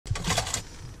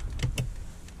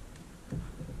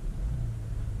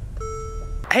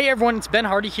Hey everyone, it's Ben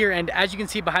Hardy here, and as you can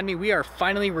see behind me, we are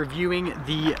finally reviewing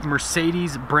the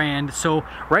Mercedes brand. So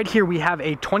right here we have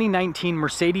a 2019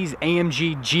 Mercedes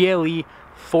AMG GLE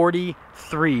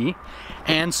 43.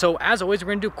 And so as always,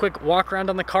 we're gonna do a quick walk around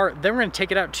on the car, then we're gonna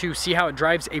take it out to see how it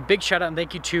drives. A big shout out and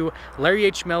thank you to Larry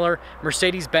H. Miller,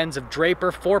 Mercedes-Benz of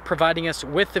Draper, for providing us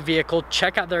with the vehicle.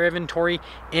 Check out their inventory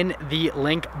in the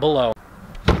link below.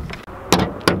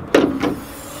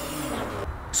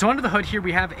 So under the hood here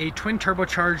we have a twin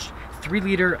turbocharged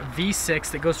 3-liter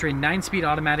V6 that goes through a 9-speed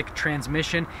automatic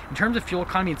transmission. In terms of fuel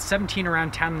economy, it's 17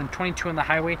 around town and then 22 on the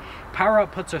highway. Power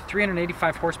outputs are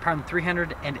 385 horsepower and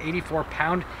 384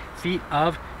 pound-feet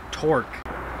of torque.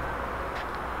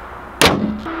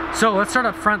 So let's start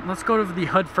up front. Let's go to the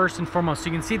hood first and foremost. So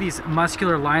you can see these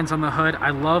muscular lines on the hood. I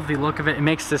love the look of it. It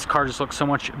makes this car just look so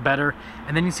much better.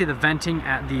 And then you see the venting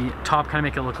at the top kind of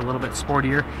make it look a little bit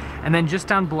sportier. And then just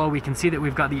down below, we can see that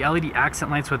we've got the LED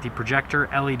accent lights with the projector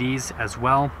LEDs as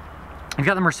well. We've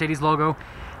got the Mercedes logo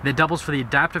that doubles for the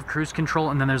adaptive cruise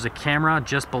control, and then there's a camera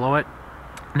just below it.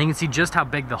 And you can see just how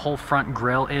big the whole front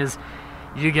grille is.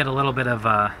 You do get a little bit of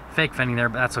fake venting there,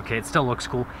 but that's okay. It still looks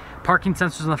cool. Parking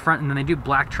sensors on the front, and then they do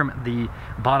black trim at the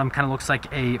bottom. Kind of looks like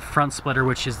a front splitter,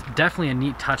 which is definitely a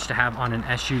neat touch to have on an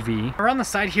SUV. Around the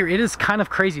side here, it is kind of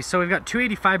crazy. So we've got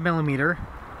 285mm,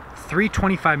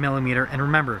 325mm, and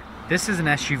remember, this is an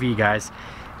SUV, guys.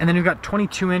 And then we've got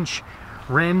 22-inch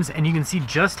rims, and you can see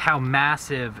just how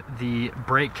massive the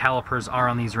brake calipers are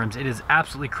on these rims. It is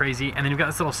absolutely crazy. And then you've got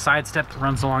this little side step that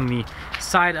runs along the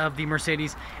side of the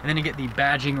Mercedes, and then you get the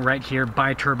badging right here,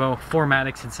 bi-turbo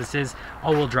 4MATIC, since this is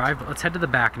all-wheel drive. But let's head to the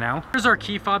back now. Here's our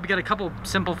key fob. You got a couple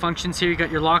simple functions here. You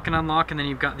got your lock and unlock, and then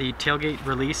you've got the tailgate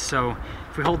release. So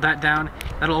if we hold that down,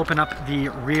 that'll open up the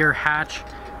rear hatch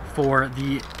for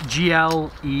the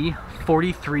GLE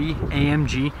 43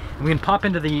 AMG. And we can pop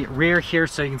into the rear here,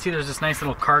 so you can see there's this nice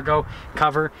little cargo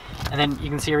cover, and then you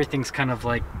can see everything's kind of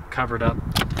like covered up.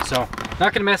 So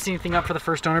not gonna mess anything up for the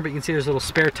first owner, but you can see there's a little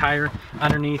spare tire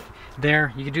underneath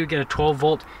there. You do get a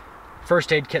 12-volt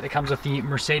first aid kit that comes with the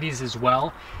Mercedes as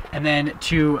well. And then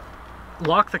to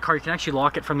lock the car, you can actually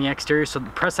lock it from the exterior. So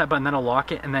press that button, that'll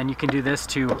lock it, and then you can do this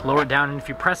to lower it down. And if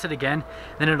you press it again,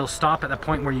 then it'll stop at the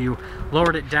point where you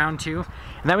lowered it down to.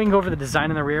 And then we can go over the design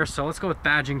in the rear. So let's go with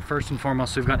badging first and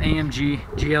foremost. So we've got AMG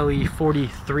GLE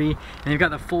 43, and you've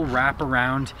got the full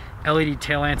wraparound LED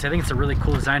tail lamps. I think it's a really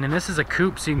cool design, and this is a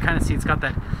coupe, so you can kind of see it's got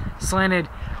that slanted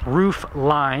roof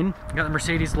line. You've got the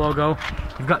Mercedes logo.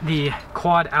 You've got the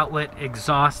quad outlet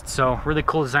exhaust, so really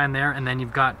cool design there. And then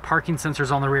you've got parking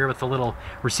sensors on the rear with the little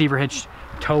receiver hitch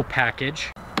tow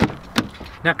package.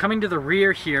 Now coming to the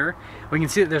rear here, we can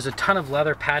see that there's a ton of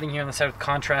leather padding here on the side with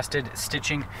contrasted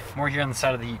stitching. More here on the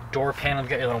side of the door panel. You've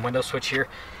got your little window switch here.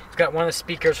 You've got one of the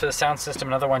speakers for the sound system,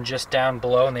 another one just down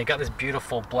below, and they got this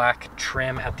beautiful black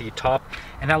trim at the top.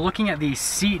 And now looking at the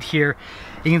seat here,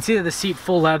 you can see that the seat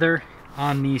full leather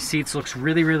on the seats looks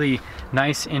really, really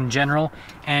nice in general.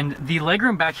 And the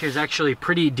legroom back here is actually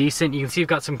pretty decent. You can see you've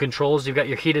got some controls. You've got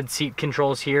your heated seat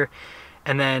controls here,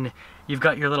 and then you've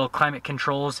got your little climate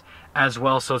controls as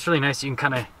well. So it's really nice. You can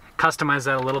kind of customize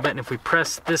that a little bit. And if we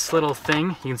press this little thing,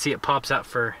 you can see it pops out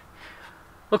for,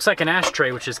 looks like an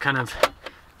ashtray, which is kind of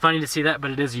funny to see that,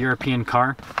 but it is a European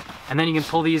car. And then you can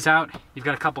pull these out. You've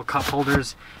got a couple cup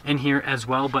holders in here as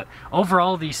well, but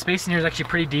overall the space in here is actually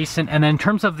pretty decent. And then in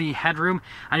terms of the headroom,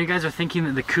 I know you guys are thinking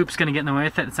that the coupe's gonna get in the way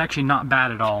with it. It's actually not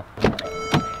bad at all.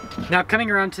 Now coming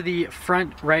around to the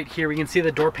front right here, we can see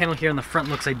the door panel here in the front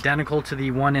looks identical to the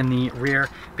one in the rear.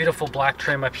 Beautiful black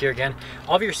trim up here again.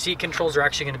 All of your seat controls are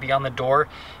actually going to be on the door.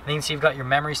 And you can see you've got your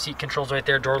memory seat controls right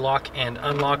there, door lock and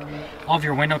unlock. All of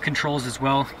your window controls as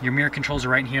well. Your mirror controls are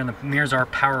right in here, and the mirrors are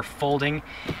power folding.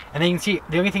 And then you can see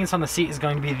the only thing that's on the seat is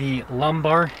going to be the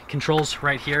lumbar controls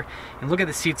right here. And look at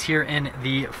the seats here in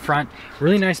the front.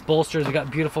 Really nice bolsters. We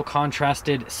got beautiful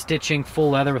contrasted stitching,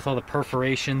 full leather with all the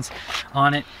perforations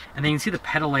on it. And then you can see the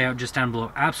pedal layout just down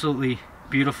below. Absolutely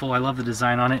beautiful. I love the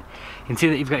design on it. You can see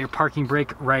that you've got your parking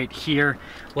brake right here.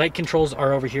 Light controls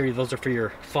are over here. Those are for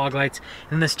your fog lights.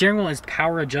 And the steering wheel is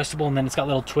power adjustable, and then it's got a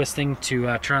little twisting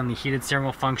to turn on the heated steering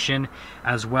wheel function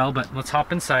as well. But let's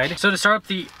hop inside. So to start up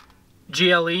the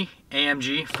GLE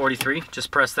AMG 43,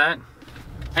 just press that.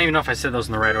 I don't even know if I said those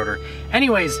in the right order.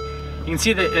 Anyways, you can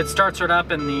see that it starts right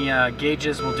up, and the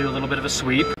gauges will do a little bit of a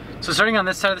sweep. So starting on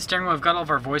this side of the steering wheel, we've got all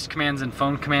of our voice commands and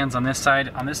phone commands on this side.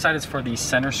 On this side is for the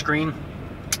center screen.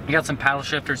 You got some paddle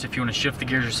shifters if you want to shift the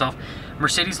gears yourself.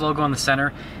 Mercedes logo on the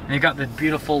center, and you've got the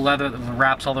beautiful leather that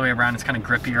wraps all the way around. It's kind of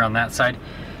grippier on that side.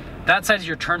 that side is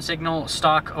your turn signal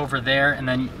stock over there, and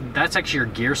then that's actually your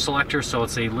gear selector, so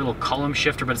it's a little column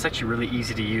shifter, but it's actually really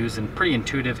easy to use and pretty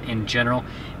intuitive in general.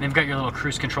 And you've got your little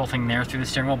cruise control thing there through the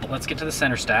steering wheel, but let's get to the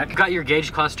center stack. You've got your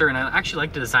gauge cluster, and I actually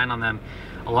like the design on them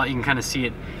a lot. You can kind of see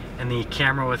it in the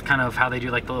camera with kind of how they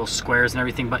do like the little squares and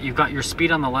everything, but you've got your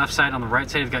speed on the left side. On the right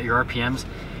side, you've got your RPMs.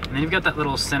 And then you've got that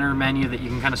little center menu that you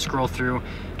can kind of scroll through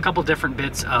a couple different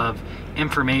bits of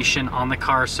information on the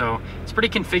car. So it's pretty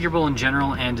configurable in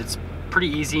general, and it's pretty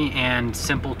easy and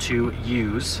simple to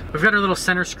use. We've got our little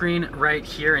center screen right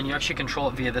here, and you actually control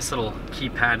it via this little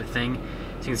keypad thing.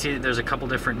 So you can see that there's a couple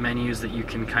different menus that you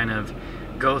can kind of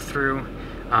go through.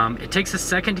 It takes a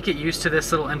second to get used to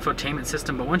this little infotainment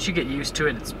system, but once you get used to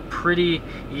it, it's pretty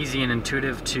easy and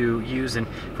intuitive to use. And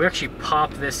if we actually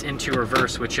pop this into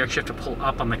reverse, which you actually have to pull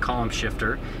up on the column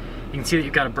shifter, you can see that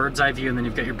you've got a bird's eye view, and then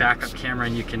you've got your backup camera,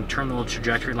 and you can turn the little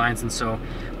trajectory lines, and so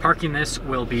parking this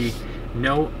will be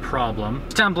no problem.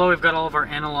 Down below, we've got all of our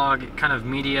analog kind of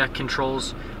media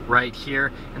controls right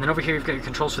here, and then over here you've got your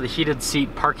controls for the heated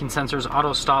seat, parking sensors,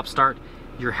 auto stop start,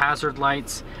 your hazard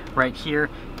lights right here,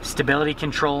 stability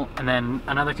control, and then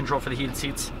another control for the heated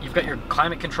seats. You've got your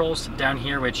climate controls down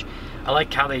here, which I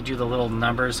like how they do the little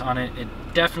numbers on it. It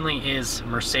definitely is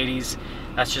Mercedes.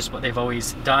 That's just what they've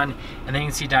always done. And then you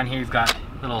can see down here you've got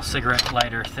a little cigarette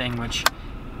lighter thing, which,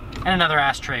 and another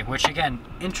ashtray, which again,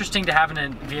 interesting to have in a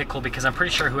vehicle because I'm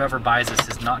pretty sure whoever buys this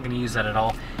is not going to use that at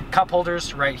all. Cup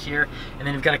holders right here, and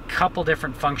then you've got a couple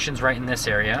different functions right in this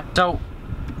area. So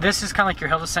this is kind of like your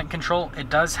hill descent control. It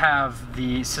does have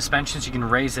the suspensions, you can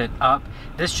raise it up.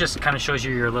 This just kind of shows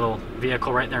you your little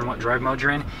vehicle right there and what drive mode you're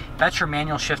in. That's your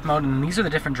manual shift mode, and these are the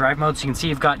different drive modes. You can see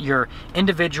you've got your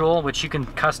individual, which you can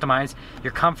customize,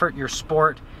 your comfort, your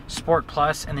sport, Sport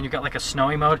Plus, and then you've got like a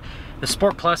snowy mode. The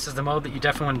Sport Plus is the mode that you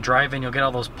definitely want to drive in. You'll get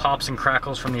all those pops and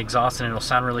crackles from the exhaust, and it'll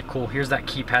sound really cool. Here's that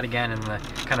keypad again, and the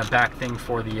kind of back thing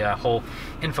for the whole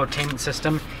infotainment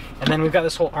system. And then we've got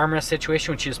this whole armrest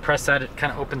situation, which you just press that, it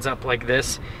kind of opens up like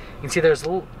this. You can see there's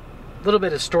a little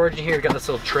bit of storage in here. You've got this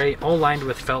little tray all lined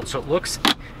with felt, so it looks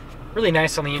really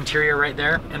nice on the interior right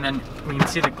there. And then we can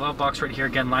see the glove box right here,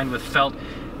 again lined with felt.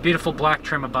 Beautiful black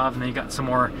trim above, and then you got some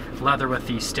more leather with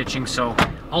the stitching, so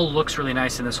all looks really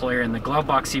nice in this whole area. And the glove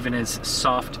box even is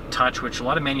soft touch, which a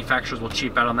lot of manufacturers will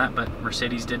cheap out on that, but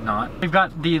Mercedes did not. We've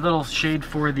got the little shade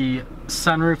for the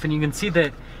sunroof, and you can see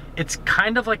that it's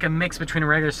kind of like a mix between a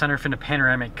regular sunroof and a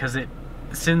panoramic, because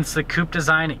since the coupe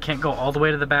design, it can't go all the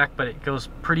way to the back, but it goes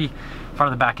pretty far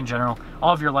to the back in general.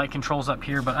 All of your light controls up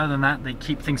here, but other than that, they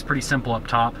keep things pretty simple up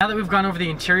top. Now that we've gone over the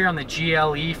interior on the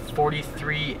GLE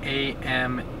 43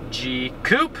 AMG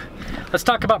Coupe, let's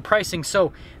talk about pricing.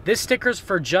 So this sticker's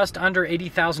for just under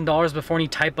 $80,000 before any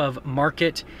type of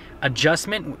market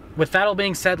adjustment. With that all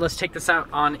being said, let's take this out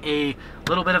on a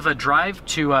little bit of a drive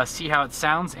to see how it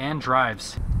sounds and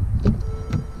drives.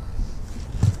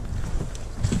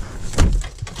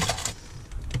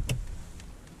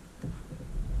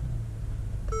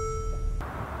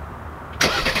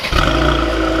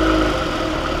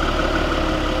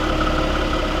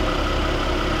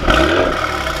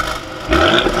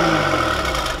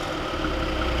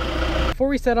 Before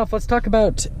we set off, let's talk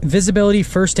about visibility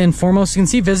first and foremost. You can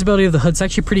see visibility of the hood. It's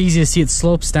actually pretty easy to see. It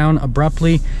slopes down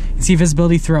abruptly. You can see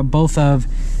visibility throughout both of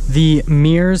the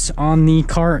mirrors on the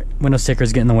car. Window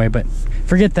stickers get in the way, but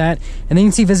forget that. And then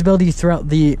you can see visibility throughout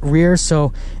the rear.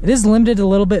 So it is limited a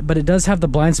little bit, but it does have the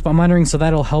blind spot monitoring, so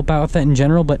that'll help out with that in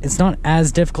general. But it's not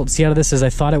as difficult to see out of this as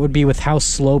I thought it would be with how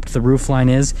sloped the roof line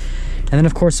is. And then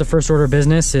of course the first order of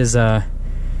business is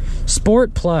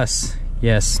Sport Plus.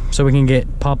 Yes, so we can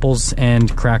get popples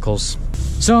and crackles.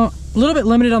 So a little bit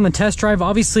limited on the test drive.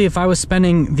 Obviously, if I was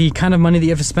spending the kind of money that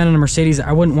you have to spend on a Mercedes,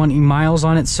 I wouldn't want any miles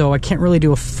on it, so I can't really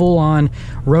do a full-on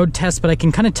road test, but I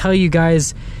can kind of tell you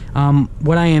guys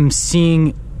what I am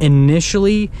seeing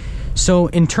initially. So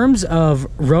in terms of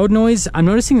road noise, I'm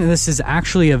noticing that this is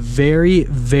actually a very,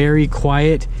 very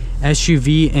quiet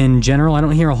SUV in general. I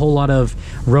don't hear a whole lot of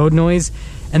road noise.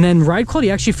 And then ride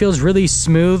quality actually feels really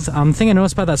smooth. The thing I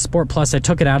noticed about that Sport Plus, I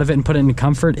took it out of it and put it into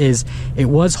comfort, is it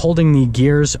was holding the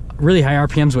gears really high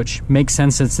RPMs, which makes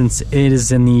sense since it is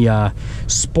in the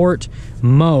sport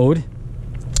mode.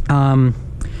 But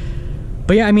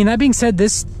yeah, I mean, that being said,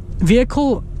 this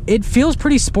vehicle, it feels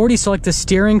pretty sporty. So like the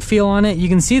steering feel on it, you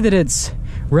can see that it's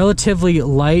relatively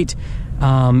light.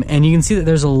 And you can see that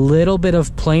there's a little bit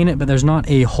of play in it, but there's not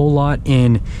a whole lot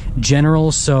in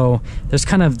general. So there's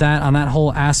kind of that on that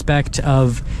whole aspect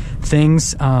of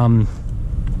things.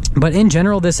 But in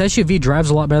general, this SUV drives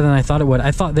a lot better than I thought it would.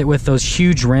 I thought that with those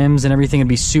huge rims and everything, it'd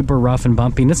be super rough and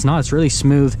bumpy, and it's not. It's really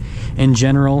smooth in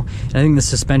general. And I think the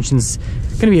suspension's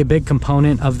gonna be a big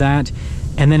component of that.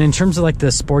 And then in terms of like the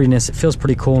sportiness, it feels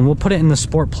pretty cool. And we'll put it in the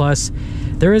Sport Plus.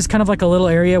 There is kind of like a little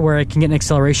area where I can get an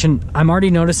acceleration. I'm already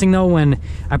noticing though, when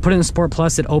I put it in Sport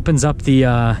Plus, it opens up the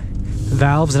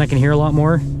valves and I can hear a lot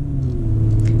more.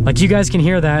 Like you guys can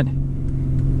hear that.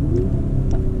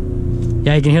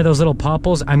 Yeah, you can hear those little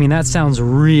popples. I mean, that sounds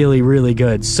really, really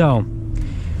good. So,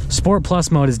 Sport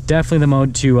Plus mode is definitely the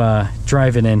mode to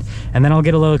drive it in. And then I'll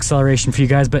get a little acceleration for you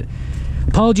guys. But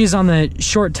apologies on the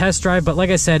short test drive. But like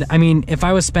I said, I mean, if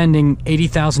I was spending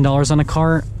 $80,000 on a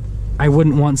car, I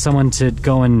wouldn't want someone to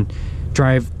go and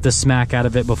drive the smack out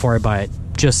of it before I buy it.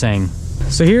 Just saying.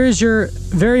 So here is your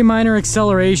very minor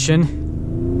acceleration.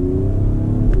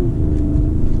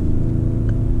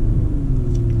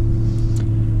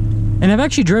 And I've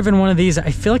actually driven one of these. I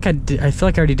feel like I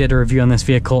already did a review on this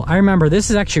vehicle. I remember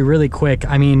this is actually really quick.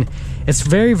 I mean, it's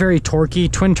very, very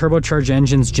torquey. Twin turbocharged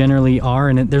engines generally are,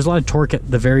 and there's a lot of torque at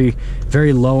the very,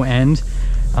 very low end.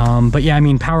 But yeah, I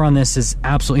mean, power on this is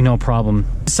absolutely no problem.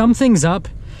 To sum things up,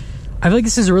 I feel like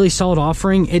this is a really solid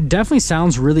offering. It definitely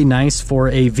sounds really nice for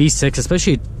a V6,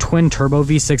 especially a twin turbo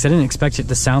V6. I didn't expect it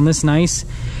to sound this nice.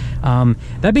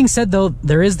 That being said though,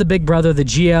 there is the big brother, the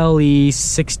GLE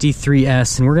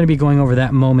 63S, and we're going to be going over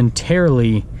that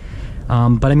momentarily.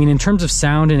 But I mean, in terms of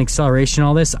sound and acceleration,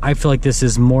 all this, I feel like this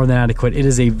is more than adequate. It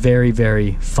is a very,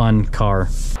 very fun car.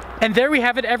 And there we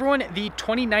have it, everyone. The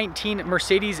 2019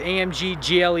 Mercedes AMG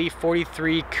GLE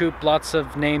 43 Coupe. Lots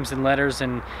of names and letters,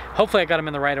 and hopefully I got them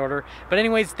in the right order. But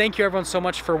anyways, thank you everyone so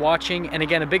much for watching. And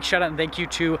again, a big shout out and thank you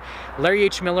to Larry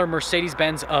H. Miller,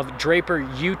 Mercedes-Benz of Draper,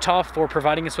 Utah, for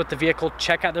providing us with the vehicle.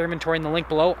 Check out their inventory in the link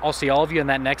below. I'll see all of you in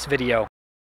that next video.